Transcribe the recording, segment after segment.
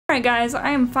Alright guys,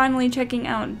 I am finally checking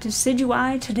out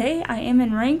Decidueye. Today I am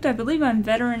in ranked. I believe I'm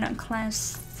veteran at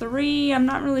class 3. I'm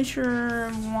not really sure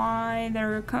why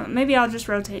they're coming. Maybe I'll just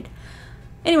rotate.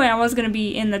 Anyway, I was going to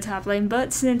be in the top lane,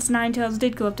 but since Ninetales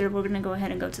did go up there, we're going to go ahead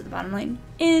and go to the bottom lane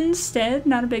instead.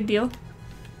 Not a big deal.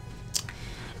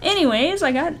 Anyways,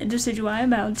 I got Decidueye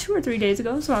about 2 or 3 days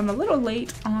ago, so I'm a little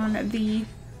late on the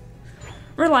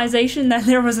realization that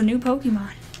there was a new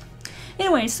Pokemon.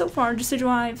 Anyway, so far,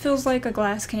 Decidueye feels like a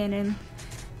glass cannon.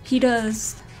 He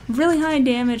does really high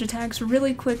damage, attacks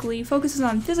really quickly, focuses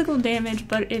on physical damage,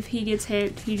 but if he gets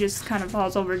hit, he just kind of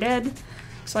falls over dead.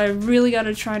 So I really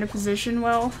gotta try to position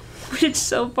well, which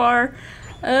so far,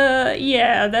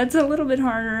 yeah, that's a little bit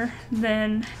harder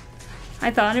than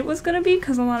I thought it was gonna be,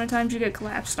 because a lot of times you get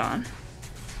collapsed on.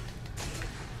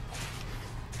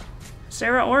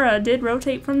 Decidueye did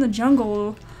rotate from the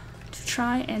jungle to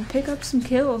try and pick up some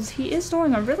kills. He is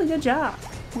doing a really good job.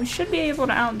 We should be able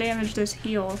to out-damage this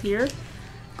heal here.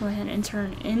 Go ahead and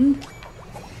turn in.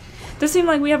 Does seem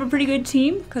like we have a pretty good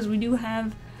team, because we do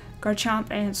have Garchomp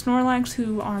and Snorlax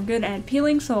who are good at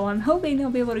peeling, so I'm hoping they'll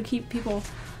be able to keep people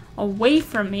away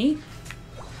from me.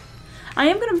 I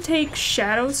am going to take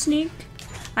Shadow Sneak.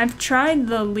 I've tried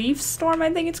the Leaf Storm, I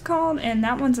think it's called, and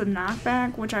that one's a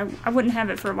knockback, which I wouldn't have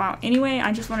it for a while anyway.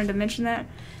 I just wanted to mention that.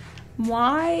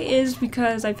 Why is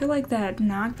because I feel like that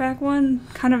knockback one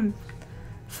kind of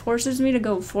forces me to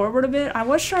go forward a bit. I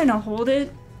was trying to hold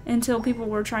it until people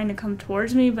were trying to come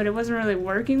towards me, but it wasn't really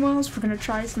working well, so we're going to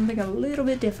try something a little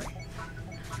bit different.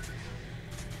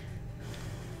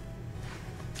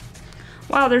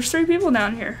 Wow, there's 3 people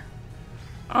down here.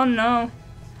 Oh no.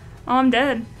 Oh, I'm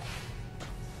dead.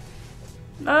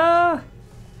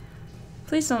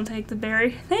 Please don't take the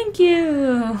berry. Thank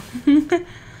you!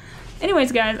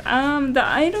 Anyways, guys, the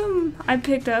item I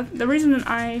picked up, the reason that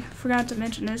I forgot to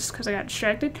mention this is because I got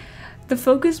distracted. The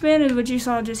focus band is what you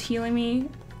saw just healing me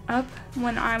up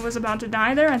when I was about to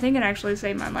die there. I think it actually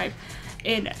saved my life.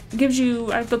 It gives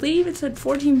you, I believe it said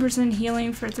 14%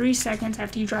 healing for 3 seconds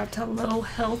after you drop to low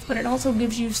health, but it also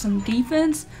gives you some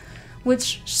defense,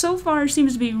 which so far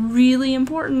seems to be really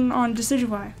important on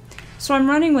Decidueye. So I'm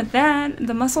running with that,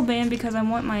 the muscle band, because I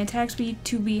want my attack speed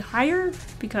to be higher,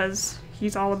 because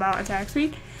he's all about attack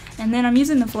speed, and then I'm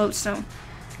using the float stone.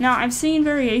 Now, I've seen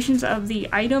variations of the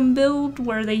item build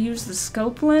where they use the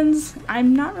scope lens.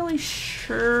 I'm not really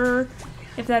sure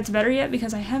if that's better yet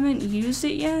because I haven't used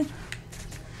it yet.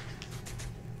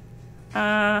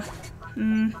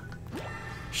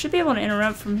 Should be able to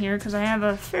interrupt from here because I have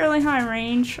a fairly high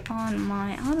range on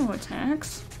my auto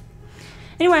attacks.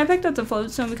 Anyway, I picked up the float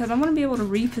stone because I want to be able to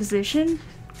reposition.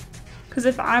 Because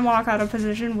if I walk out of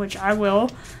position, which I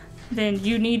will, then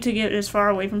you need to get as far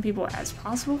away from people as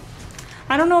possible.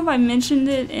 I don't know if I mentioned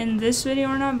it in this video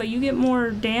or not, but you get more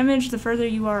damage the further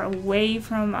you are away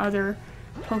from other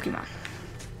Pokemon.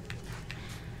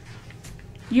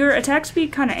 Your attack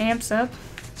speed kind of amps up,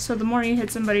 so the more you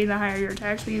hit somebody, the higher your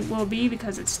attack speed will be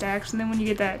because it stacks, and then when you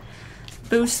get that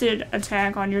boosted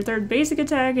attack on your 3rd basic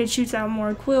attack, it shoots out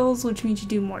more quills, which means you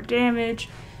do more damage.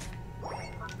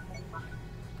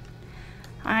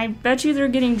 I bet you they're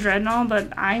getting Dreadnought,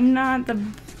 but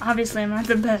obviously I'm not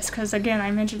the best, because again, I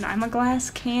mentioned I'm a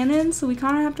glass cannon, so we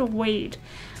kind of have to wait.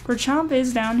 Garchomp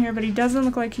is down here, but he doesn't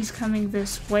look like he's coming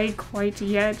this way quite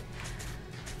yet.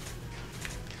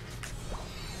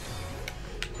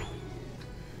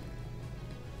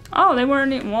 Oh, they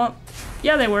weren't even, well,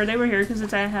 yeah they were here because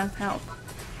it's at half health.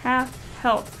 Half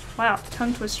health. Wow,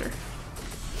 tongue twister.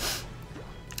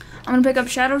 I'm gonna pick up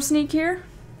Shadow Sneak here.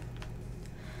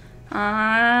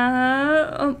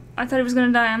 Oh, I thought he was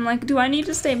gonna die. I'm like, do I need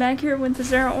to stay back here with the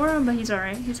Decidueye? But he's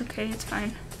alright. He's okay. It's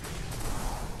fine.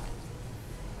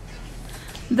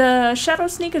 The Shadow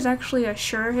Sneak is actually a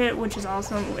sure hit, which is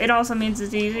awesome. It also means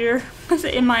it's easier,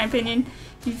 in my opinion.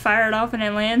 You fire it off and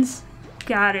it lands.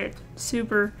 Got it.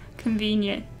 Super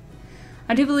convenient.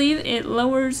 I do believe it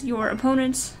lowers your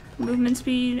opponent's movement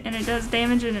speed, and it does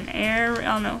damage in an area.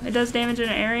 Oh no, it does damage in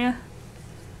an area.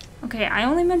 Okay, I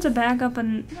only meant to back up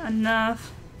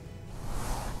enough.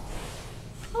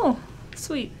 Oh,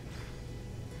 sweet.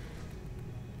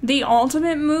 The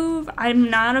ultimate move, I'm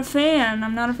not a fan.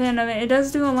 I'm not a fan of it. It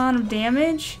does do a lot of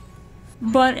damage,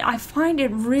 but I find it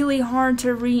really hard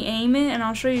to re-aim it, and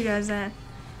I'll show you guys that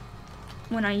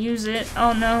when I use it.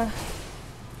 Oh no.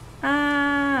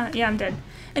 Yeah, I'm dead.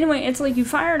 Anyway, it's like you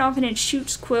fire it off and it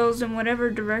shoots quills in whatever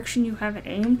direction you have it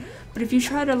aimed, but if you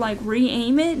try to like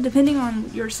re-aim it, depending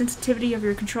on your sensitivity of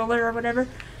your controller or whatever,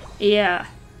 yeah,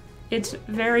 it's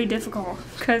very difficult,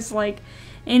 because like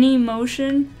any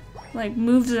motion like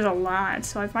moves it a lot,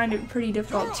 so I find it pretty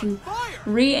difficult to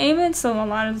re-aim it, so a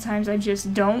lot of the times I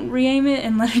just don't re-aim it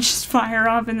and let it just fire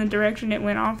off in the direction it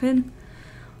went off in.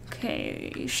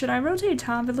 Okay, should I rotate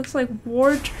top? It looks like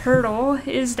War Turtle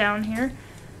is down here.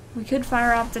 We could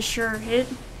fire off the sure hit.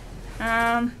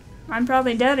 I'm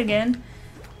probably dead again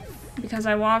because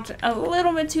I walked a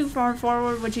little bit too far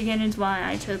forward, which again is why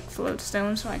I took float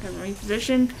stone so I could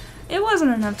reposition. It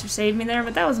wasn't enough to save me there,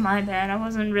 but that was my bad. I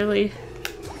wasn't really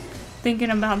thinking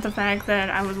about the fact that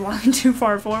I was walking too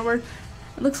far forward.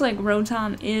 It looks like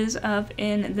Rotom is up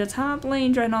in the top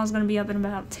lane. Dreadnought is going to be up in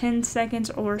about 10 seconds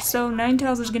or so.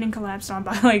 Ninetales is getting collapsed on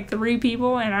by like 3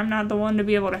 people, and I'm not the one to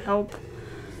be able to help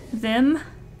them.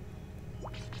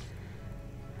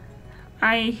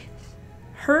 I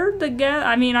heard the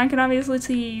I mean, I can obviously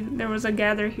see there was a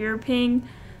gather here ping.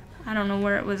 I don't know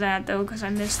where it was at though, because I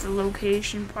missed the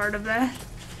location part of that.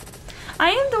 I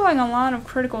am doing a lot of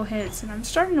critical hits, and I'm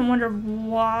starting to wonder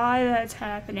why that's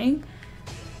happening.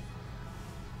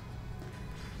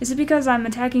 Is it because I'm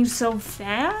attacking so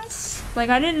fast? Like,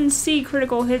 I didn't see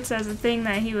critical hits as a thing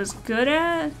that he was good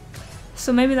at.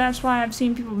 So maybe that's why I've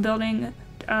seen people building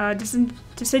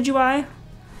Decidueye. I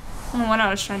don't know what I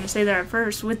was trying to say there at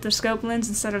first, with the scope lens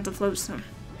instead of the float stone.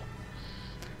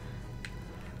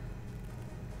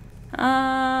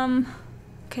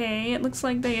 Okay, it looks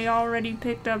like they already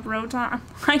picked up Rotom.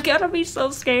 I gotta be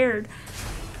so scared.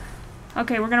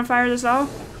 Okay, we're gonna fire this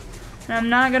off. And I'm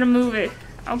not gonna move it.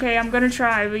 Okay, I'm gonna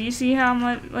try, but you see how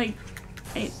much, like,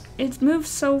 it moves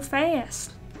so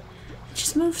fast. It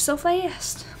just moves so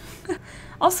fast.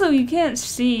 Also, you can't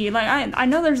see, like, I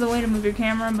know there's a way to move your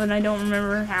camera, but I don't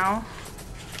remember how.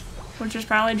 Which is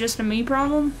probably just a me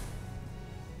problem.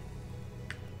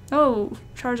 Oh,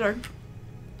 Charizard.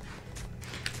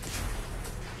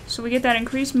 So we get that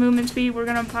increased movement speed. We're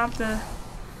gonna pop the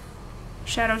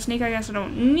Shadow Sneak. I guess I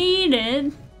don't need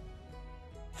it.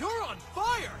 You're on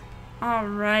fire!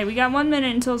 Alright, we got 1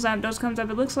 minute until Zapdos comes up.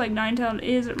 It looks like Ninetale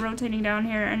is rotating down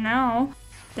here, and now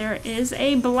there is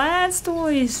a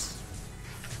Blastoise.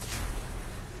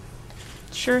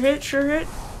 Sure hit, sure hit.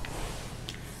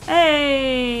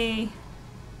 Hey!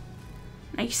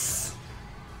 Nice.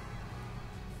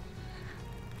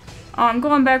 Oh, I'm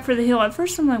going back for the heal. At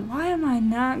first I'm like, why am I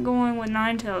not going with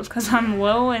Ninetales? Because I'm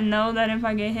low and know that if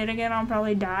I get hit again, I'll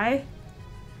probably die.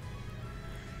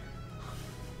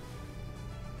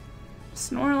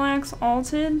 Snorlax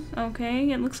ulted.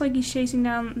 Okay, it looks like he's chasing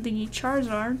down the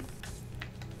Charizard.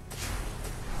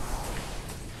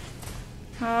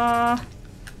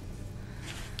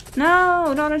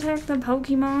 No, don't attack the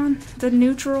Pokemon. The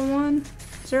neutral one.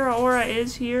 Zeraora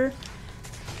is here.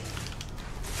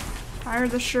 Fire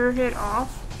the sure hit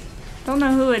off. Don't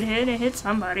know who it hit. It hit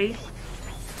somebody.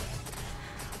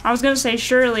 I was gonna say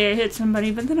surely it hit somebody,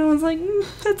 but then I was like,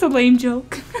 that's a lame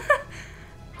joke.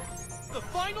 The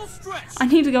final stretch. I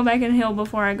need to go back and heal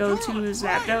before I go to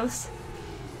Zapdos.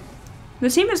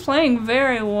 The team is playing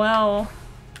very well.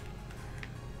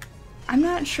 I'm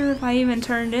not sure if I even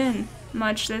turned in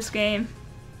much this game.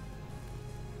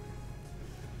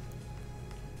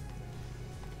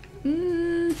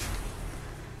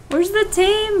 Where's the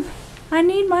team? I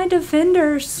need my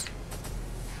defenders.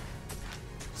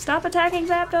 Stop attacking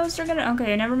Zapdos. They're gonna.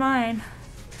 Okay, never mind.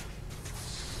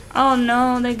 Oh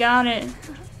no, they got it.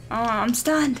 Oh, I'm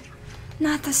stunned.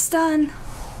 Not the stun.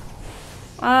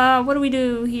 What do we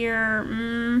do here?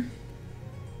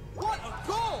 What a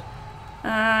goal!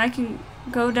 I can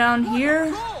go down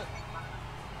here.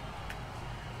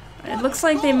 It looks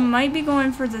like they might be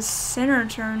going for the center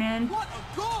turn in.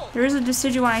 There is a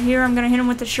Decidueye here. I'm gonna hit him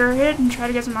with the sure hit and try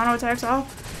to get some auto attacks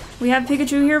off. We have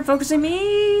Pikachu here focusing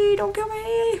me. Don't kill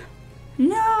me.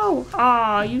 No.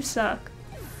 Aw, you suck.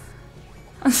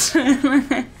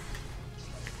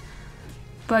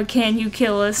 But can you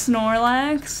kill a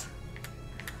Snorlax?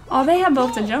 Oh, they have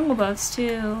both the jungle buffs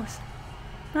too.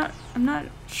 I'm not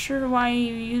sure why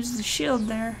you use the shield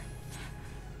there.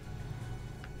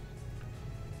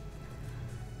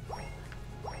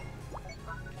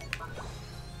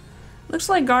 Looks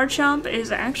like Garchomp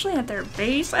is actually at their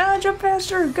base. Ah, jump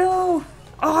faster, go!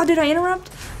 Oh, did I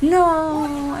interrupt?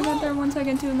 No, I got there 1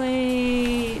 second too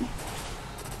late.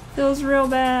 Feels real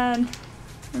bad.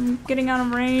 I'm getting out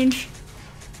of range.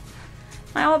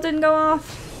 My ult didn't go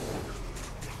off.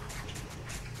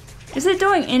 Is it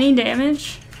doing any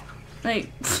damage? Like,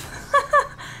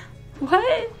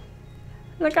 what?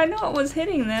 Like, I know it was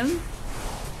hitting them.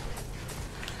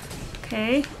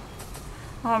 Okay.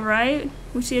 Alright.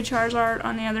 We see a Charizard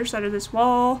on the other side of this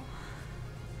wall.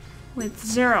 With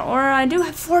Zeraora. I do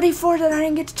have 44 that I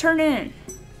didn't get to turn in.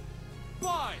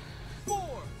 5,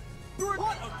 4, 3,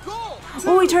 what a goal!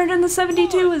 Oh, he turned into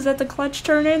 72. Is that the clutch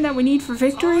turn in that we need for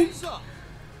victory? Time's up.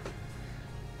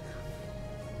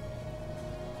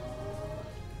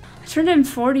 Turned in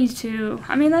 42.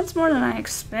 I mean, that's more than I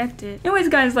expected. Anyways,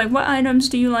 guys, like, what items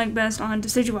do you like best on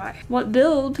Decidueye? What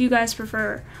build do you guys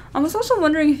prefer? I was also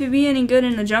wondering if he'd be any good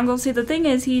in the jungle. See, the thing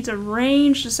is, he's a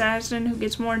ranged assassin who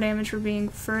gets more damage for being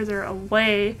further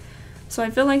away. So I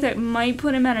feel like that might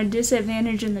put him at a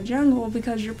disadvantage in the jungle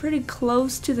because you're pretty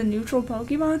close to the neutral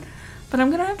Pokemon. But I'm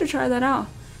gonna have to try that out.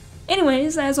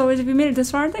 Anyways, as always, if you made it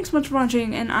this far, thanks so much for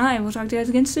watching, and I will talk to you guys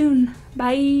again soon.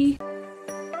 Bye!